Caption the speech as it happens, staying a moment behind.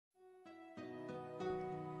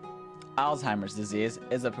Alzheimer's disease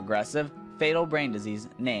is a progressive, fatal brain disease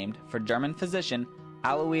named for German physician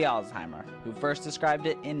Alois Alzheimer, who first described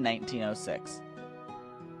it in 1906.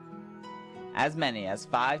 As many as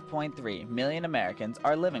 5.3 million Americans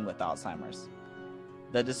are living with Alzheimer's.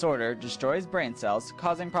 The disorder destroys brain cells,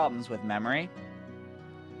 causing problems with memory,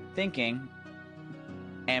 thinking,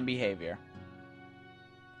 and behavior.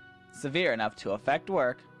 Severe enough to affect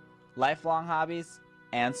work, lifelong hobbies,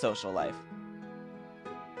 and social life.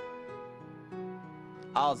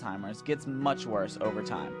 Alzheimer's gets much worse over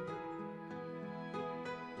time.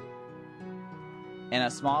 In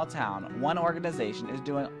a small town, one organization is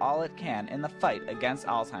doing all it can in the fight against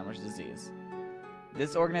Alzheimer's disease.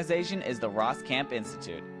 This organization is the Roskamp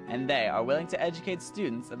Institute, and they are willing to educate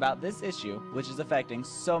students about this issue, which is affecting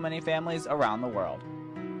so many families around the world.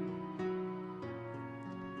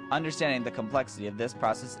 Understanding the complexity of this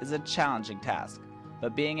process is a challenging task,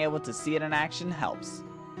 but being able to see it in action helps.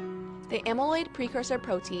 The amyloid precursor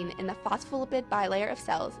protein in the phospholipid bilayer of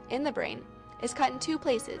cells in the brain is cut in two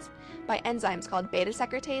places by enzymes called beta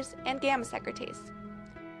secretase and gamma secretase.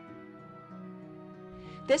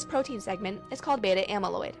 This protein segment is called beta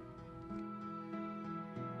amyloid.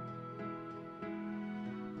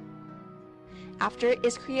 After it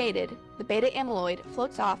is created, the beta amyloid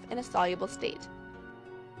floats off in a soluble state.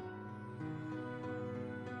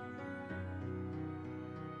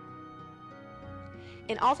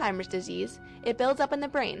 In Alzheimer's disease, it builds up in the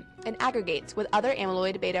brain and aggregates with other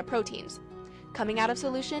amyloid beta proteins, coming out of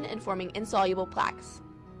solution and forming insoluble plaques.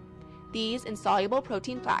 These insoluble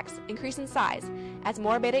protein plaques increase in size as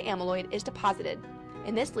more beta amyloid is deposited,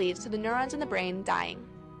 and this leads to the neurons in the brain dying.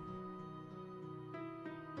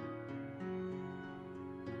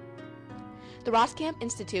 The Roskamp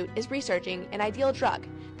Institute is researching an ideal drug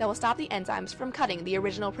that will stop the enzymes from cutting the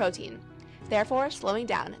original protein, therefore slowing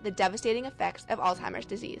down the devastating effects of Alzheimer's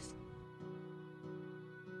disease.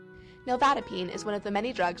 Nilvatapine is one of the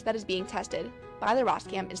many drugs that is being tested by the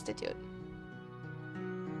Roskamp Institute.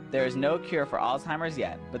 There is no cure for Alzheimer's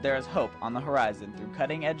yet, but there is hope on the horizon through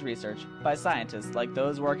cutting-edge research by scientists like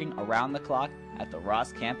those working around the clock at the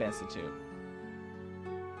Roskamp Institute.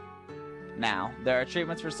 Now, there are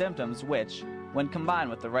treatments for symptoms which, when combined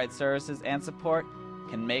with the right services and support,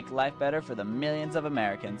 can make life better for the millions of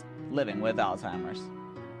Americans living with Alzheimer's.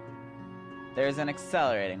 There is an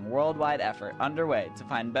accelerating worldwide effort underway to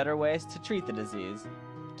find better ways to treat the disease,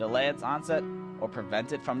 delay its onset, or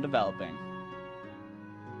prevent it from developing.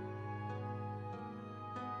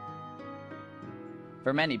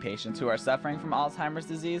 For many patients who are suffering from Alzheimer's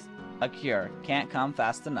disease, a cure can't come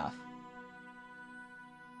fast enough.